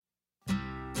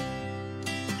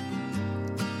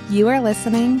You are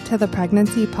listening to the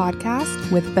Pregnancy Podcast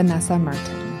with Vanessa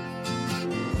Merton.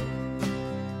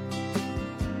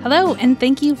 Hello, and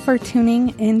thank you for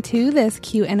tuning into this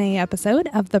Q&A episode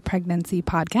of the Pregnancy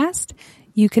Podcast.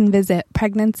 You can visit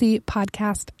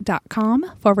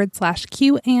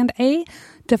pregnancypodcast.com/Q&A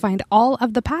to find all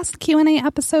of the past Q&A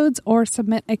episodes or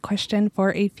submit a question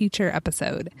for a future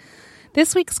episode.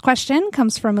 This week's question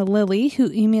comes from Lily, who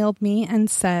emailed me and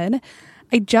said,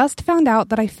 I just found out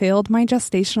that I failed my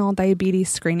gestational diabetes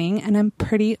screening, and I'm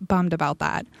pretty bummed about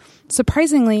that.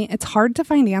 Surprisingly, it's hard to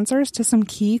find answers to some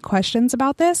key questions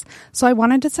about this, so I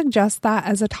wanted to suggest that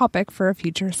as a topic for a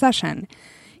future session.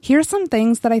 Here's some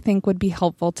things that I think would be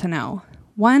helpful to know.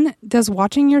 1, does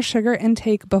watching your sugar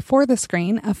intake before the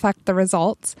screen affect the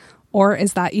results, or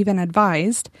is that even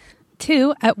advised?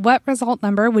 2, at what result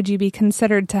number would you be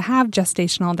considered to have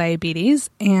gestational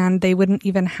diabetes, and they wouldn't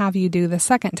even have you do the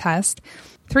second test?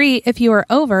 3, if you are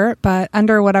over, but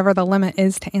under whatever the limit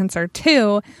is to answer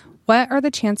 2, what are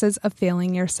the chances of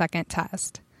failing your second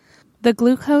test? The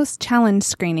glucose challenge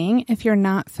screening, if you're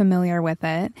not familiar with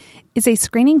it, is a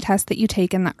screening test that you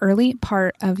take in the early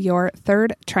part of your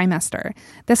 3rd trimester.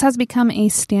 This has become a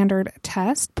standard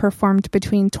test performed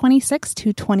between 26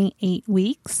 to 28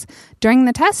 weeks. During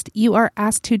the test, you are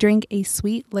asked to drink a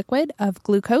sweet liquid of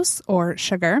glucose or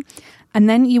sugar, and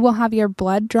then you will have your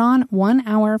blood drawn 1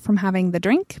 hour from having the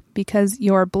drink because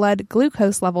your blood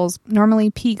glucose levels normally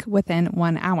peak within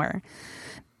 1 hour.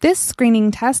 This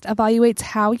screening test evaluates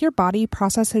how your body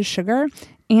processes sugar,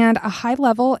 and a high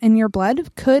level in your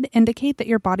blood could indicate that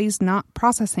your body's not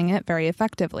processing it very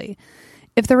effectively.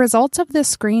 If the results of this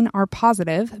screen are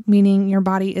positive, meaning your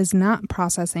body is not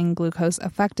processing glucose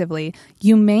effectively,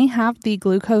 you may have the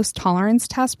glucose tolerance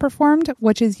test performed,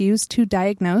 which is used to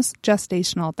diagnose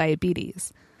gestational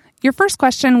diabetes. Your first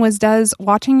question was, does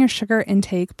watching your sugar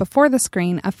intake before the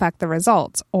screen affect the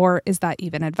results, or is that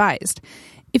even advised?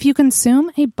 If you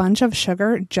consume a bunch of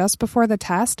sugar just before the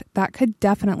test, that could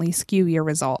definitely skew your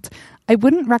result. I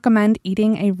wouldn't recommend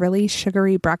eating a really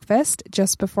sugary breakfast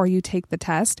just before you take the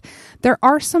test. There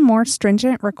are some more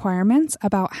stringent requirements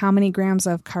about how many grams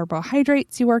of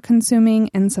carbohydrates you are consuming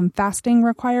and some fasting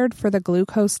required for the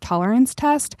glucose tolerance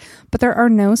test, but there are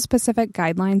no specific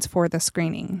guidelines for the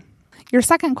screening. Your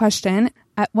second question,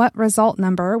 at what result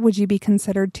number would you be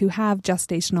considered to have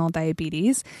gestational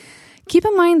diabetes? Keep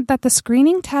in mind that the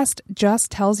screening test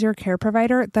just tells your care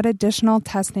provider that additional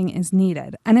testing is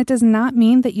needed, and it does not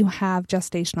mean that you have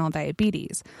gestational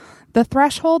diabetes. The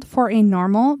threshold for a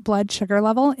normal blood sugar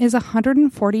level is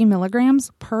 140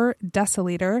 milligrams per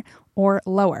deciliter or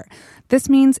lower. This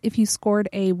means if you scored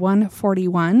a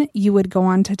 141, you would go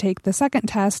on to take the second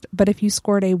test, but if you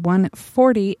scored a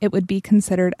 140, it would be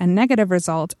considered a negative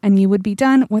result, and you would be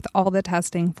done with all the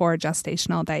testing for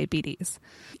gestational diabetes.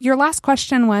 Your last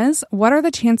question was, what are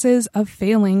the chances of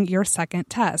failing your second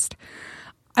test?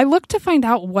 I looked to find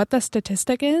out what the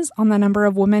statistic is on the number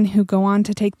of women who go on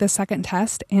to take the second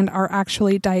test and are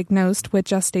actually diagnosed with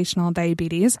gestational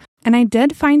diabetes, and I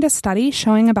did find a study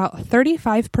showing about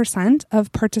 35%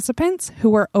 of participants who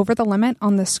were over the limit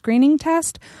on the screening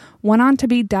test went on to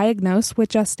be diagnosed with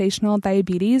gestational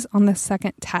diabetes on the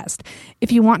second test.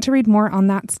 If you want to read more on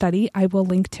that study, I will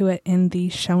link to it in the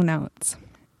show notes.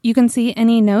 You can see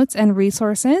any notes and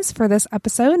resources for this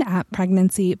episode at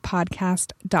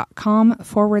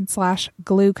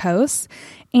pregnancypodcast.com/glucose.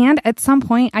 And at some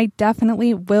point, I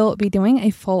definitely will be doing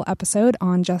a full episode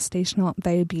on gestational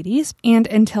diabetes. And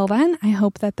until then, I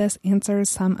hope that this answers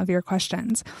some of your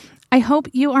questions. I hope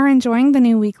you are enjoying the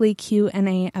new weekly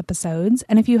Q&A episodes.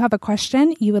 And if you have a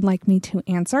question you would like me to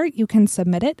answer, you can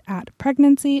submit it at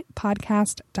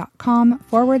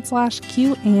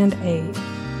pregnancypodcast.com/Q&A.